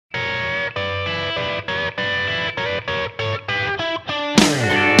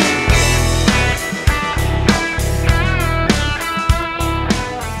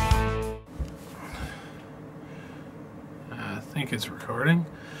it's recording.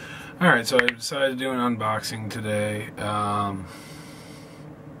 Alright, so I decided to do an unboxing today.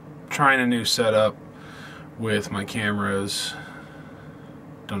 Trying a new setup with my cameras.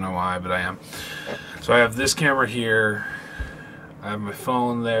 Don't know why, but I am. So I have this camera here. I have my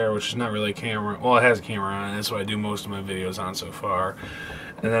phone there, which is not really a camera. Well, it has a camera on it. That's what I do most of my videos on so far.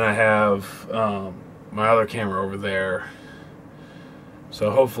 And then I have my other camera over there. So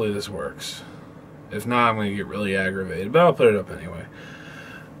hopefully this works. If not, I'm going to get really aggravated. But I'll put it up anyway.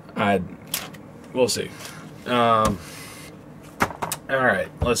 We'll see. Alright,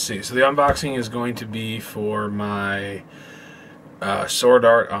 let's see. So the unboxing is going to be for my Sword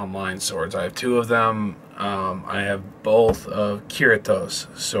Art Online swords. I have two of them. I have both of Kirito's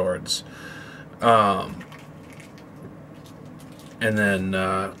swords. And then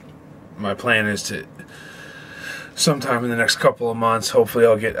my plan is to, sometime in the next couple of months, hopefully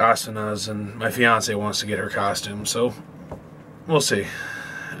I'll get Asuna's, and my fiance wants to get her costume, so we'll see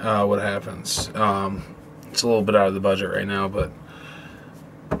what happens. It's a little bit out of the budget right now, but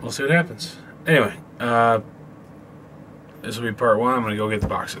we'll see what happens. Anyway, this will be part one. I'm going to go get the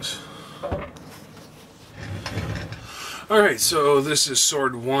boxes. Alright, so this is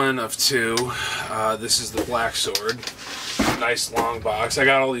sword one of two. This is the black sword. Nice long box. I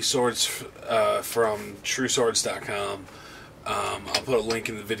got all these swords from TrueSwords.com. I'll put a link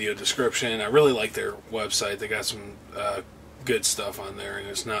in the video description. I really like their website. They got some good stuff on there, and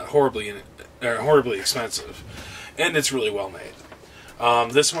it's not horribly expensive, and it's really well made.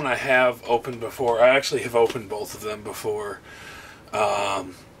 This one I have opened before. I actually have opened both of them before, but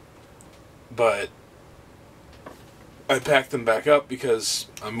I packed them back up because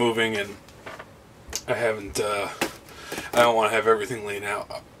I'm moving and I haven't. I don't want to have everything laid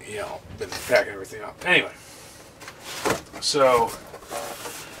out. You know, been packing everything up. Anyway, so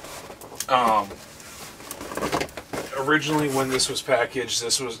originally when this was packaged,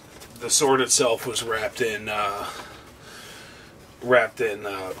 the sword itself was wrapped in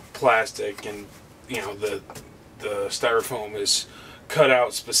plastic, and you know the styrofoam is cut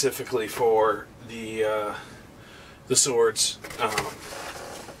out specifically for the swords.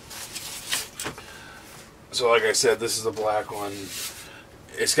 So like I said, this is the black one.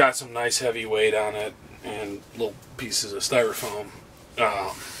 It's got some nice heavy weight on it and little pieces of styrofoam.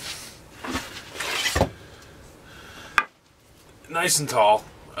 Nice and tall,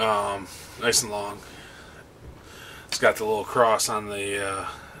 nice and long. It's got the little cross on the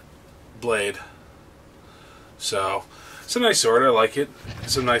blade. So it's a nice sword. I like it.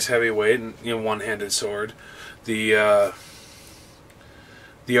 It's a nice heavy weight and, you know, one-handed sword. The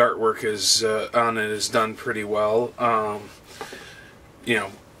artwork is on it is done pretty well. You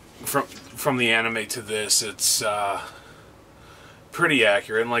know, from the anime to this, it's pretty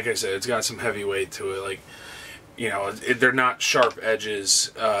accurate. And like I said, it's got some heavy weight to it. Like, you know, they're not sharp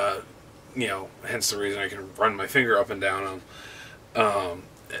edges. You know, hence the reason I can run my finger up and down them.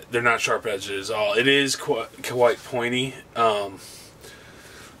 They're not sharp edges at all. It is quite pointy.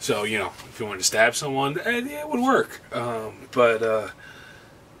 So, you know, if you wanted to stab someone, it would work. But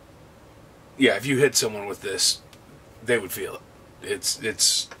yeah, if you hit someone with this, they would feel it.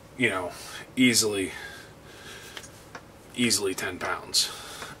 It's you know, easily 10 pounds.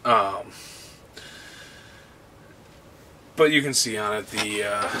 But you can see on it the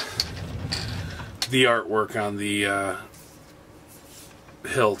artwork on the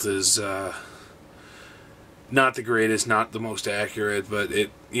hilt is not the greatest, not the most accurate, but it,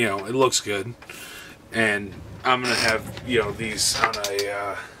 you know, it looks good. And I'm gonna have, you know, these on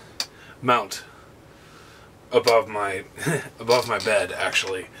a mount above my bed,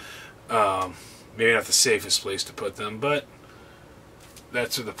 actually. Maybe not the safest place to put them, but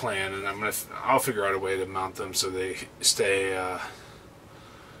that's the plan, and I'll figure out a way to mount them so they stay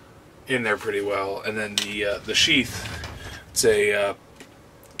in there pretty well. And then the sheath, it's a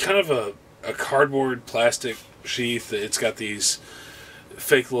kind of a cardboard plastic sheath. It's got these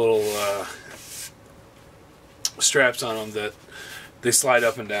fake little straps on them that they slide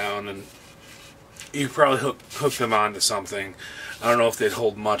up and down, and you could probably hook them onto something. I don't know if they'd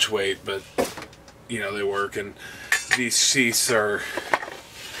hold much weight, but you know, they work. And these sheaths are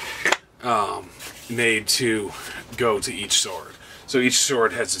made to go to each sword. So each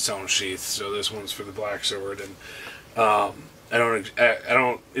sword has its own sheath. So this one's for the black sword, and I don't.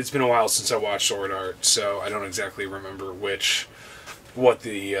 It's been a while since I watched Sword Art, so I don't exactly remember what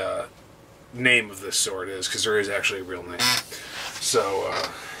the name of this sword is, because there is actually a real name. So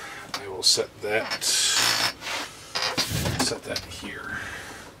I will set that here.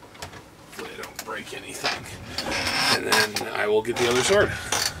 Hopefully I don't break anything, and then I will get the other sword.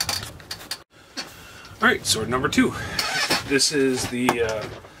 Alright, sword number 2. this is the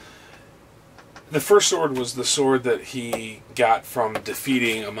first sword was the sword that he got from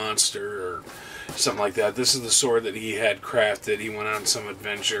defeating a monster or something like that. This is the sword that he had crafted. He went on some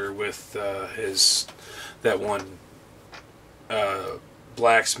adventure with that one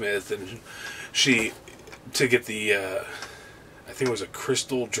blacksmith, and to get the I think it was a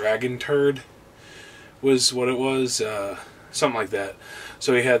crystal dragon turd was what it was, something like that.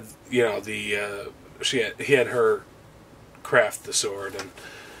 So he had, you know, he had her craft the sword, and it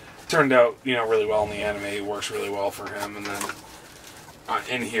turned out, you know, really well in the anime. It works really well for him, and then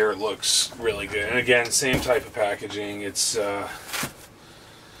in here it looks really good. And again, same type of packaging. It's they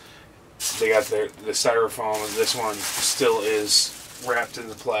got the styrofoam, and this one still is wrapped in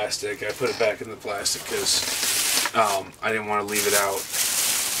the plastic. I put it back in the plastic because I didn't want to leave it out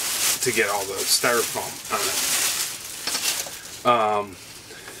to get all the styrofoam on it.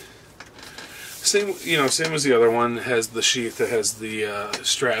 Same as the other one. It has the sheath that has the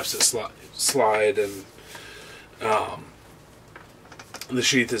straps that slide, and the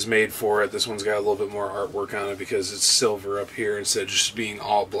sheath is made for it. This one's got a little bit more artwork on it because it's silver up here instead of just being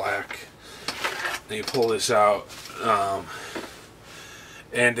all black. And you pull this out,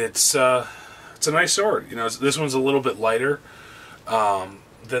 and it's a nice sword. You know, this one's a little bit lighter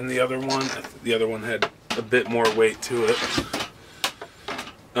than the other one. The other one had a bit more weight to it.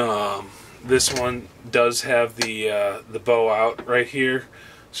 This one does have the bow out right here,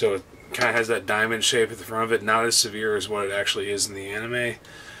 so it kind of has that diamond shape at the front of it. Not as severe as what it actually is in the anime,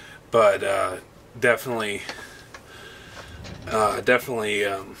 but definitely.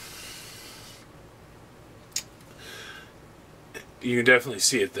 You can definitely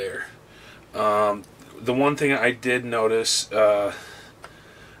see it there. The one thing I did notice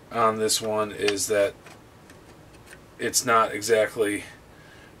on this one is that it's not exactly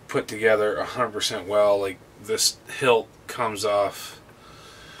put together 100% well. Like, this hilt comes off,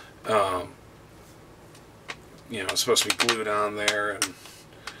 you know, it's supposed to be glued on there, and,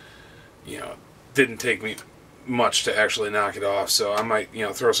 you know, it didn't take me much to actually knock it off, so I might, you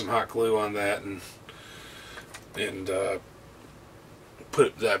know, throw some hot glue on that and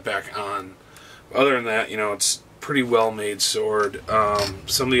put that back on. Other than that, you know, it's pretty well made sword.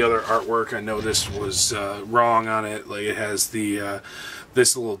 Some of the other artwork I noticed was wrong on it. Like, it has the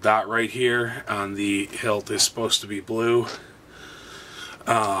this little dot right here on the hilt is supposed to be blue.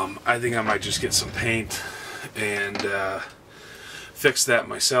 I think I might just get some paint and fix that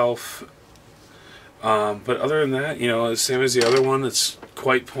myself. But other than that, you know, same as the other one. It's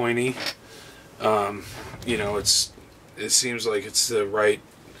quite pointy. You know, it seems like it's the right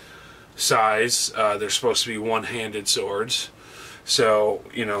size. They're supposed to be one-handed swords, so,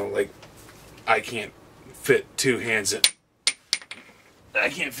 you know, like, I can't fit two hands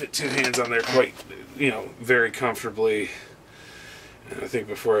on there quite, you know, very comfortably. And I think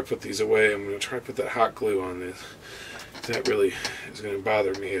before I put these away, I'm going to try to put that hot glue on this. That really is going to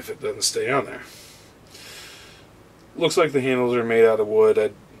bother me if it doesn't stay on there. Looks like the handles are made out of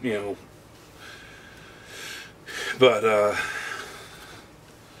wood. You know, but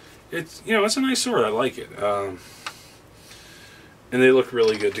it's, you know, it's a nice sword. I like it, and they look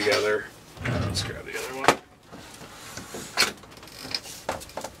really good together. Let's grab the other one.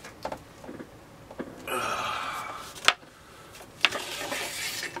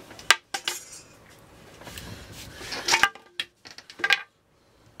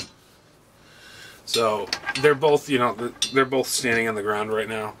 So they're both, you know, they're both standing on the ground right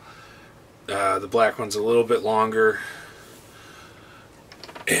now. The black one's a little bit longer,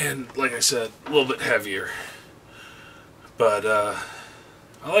 and like I said, a little bit heavier. But I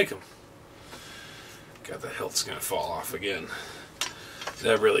like them. God, the hilt's gonna fall off again.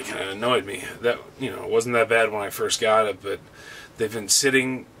 That really kind of annoyed me. That, you know, it wasn't that bad when I first got it, but they've been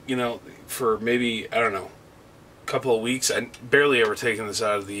sitting, you know, for maybe, I don't know, a couple of weeks. I barely ever taken this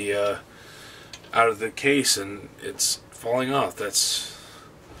out of the case, and it's falling off. That's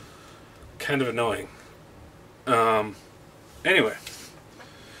kind of annoying. Anyway,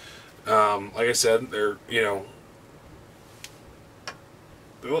 like I said, they're, you know,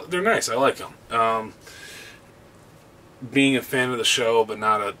 they're nice. I like them. Being a fan of the show, but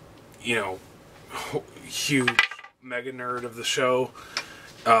not a, you know, huge mega nerd of the show,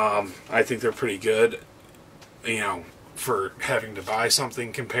 I think they're pretty good. You know, for having to buy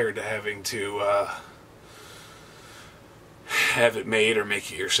something compared to having to have it made or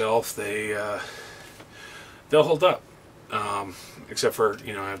make it yourself, they'll hold up. Except for,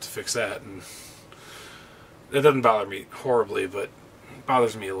 you know, I have to fix that, and it doesn't bother me horribly, but it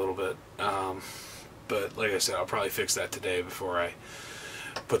bothers me a little bit. But like I said, I'll probably fix that today before I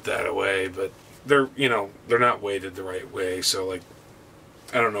put that away. But they're, you know, they're not weighted the right way, so like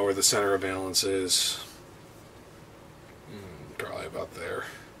I don't know where the center of balance is. Probably about there.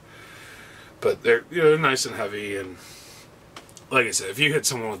 But they're, you know, they're nice and heavy, and like I said, if you hit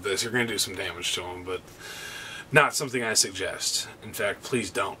someone with this, you're going to do some damage to them, but not something I suggest. In fact, please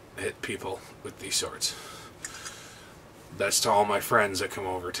don't hit people with these swords. That's to all my friends that come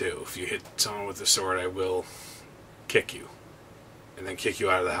over too. If you hit someone with a sword, I will kick you, and then kick you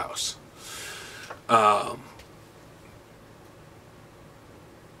out of the house. Yeah,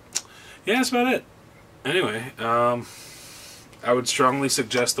 that's about it. Anyway, I would strongly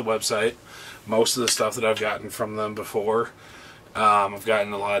suggest the website. Most of the stuff that I've gotten from them before, I've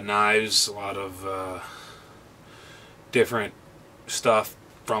gotten a lot of knives, a lot of different stuff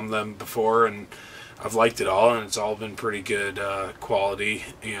from them before, and I've liked it all, and it's all been pretty good quality,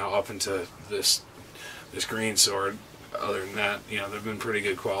 you know, up into this green sword. Other than that, you know, they've been pretty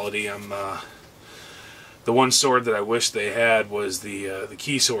good quality. The one sword that I wish they had was the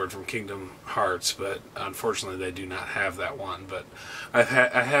key sword from Kingdom Hearts, but unfortunately they do not have that one. But I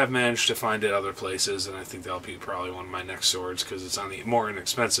have managed to find it other places, and I think that'll be probably one of my next swords, because it's on the more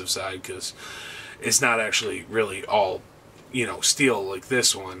inexpensive side, because it's not actually really all, you know, steel like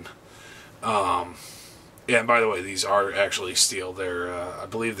this one. Yeah, and by the way, these are actually steel. They're I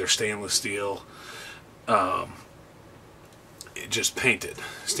believe they're stainless steel, just painted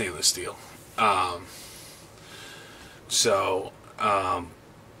stainless steel. But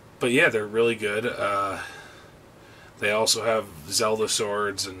yeah, they're really good. They also have Zelda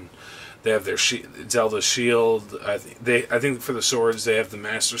swords, and they have their Zelda shield. I think for the swords, they have the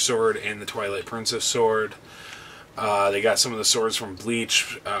Master Sword and the Twilight Princess sword. They got some of the swords from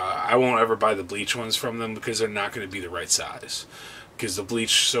Bleach. I won't ever buy the Bleach ones from them, because they're not going to be the right size. Because the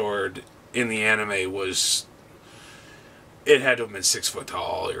Bleach sword in the anime was... it had to have been 6 foot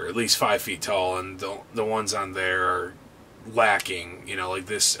tall, or at least 5 feet tall, and the ones on there are lacking. You know, like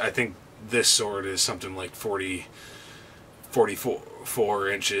this, I think this sword is something like 44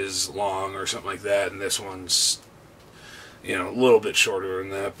 inches long or something like that, and this one's, you know, a little bit shorter than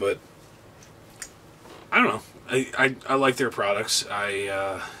that. But I don't know. I like their products.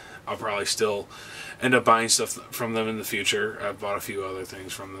 I'll probably still end up buying stuff from them in the future. I've bought a few other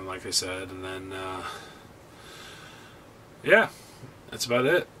things from them, like I said, and then yeah, that's about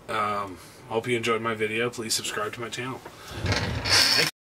it. Hope you enjoyed my video. Please subscribe to my channel. Thank you.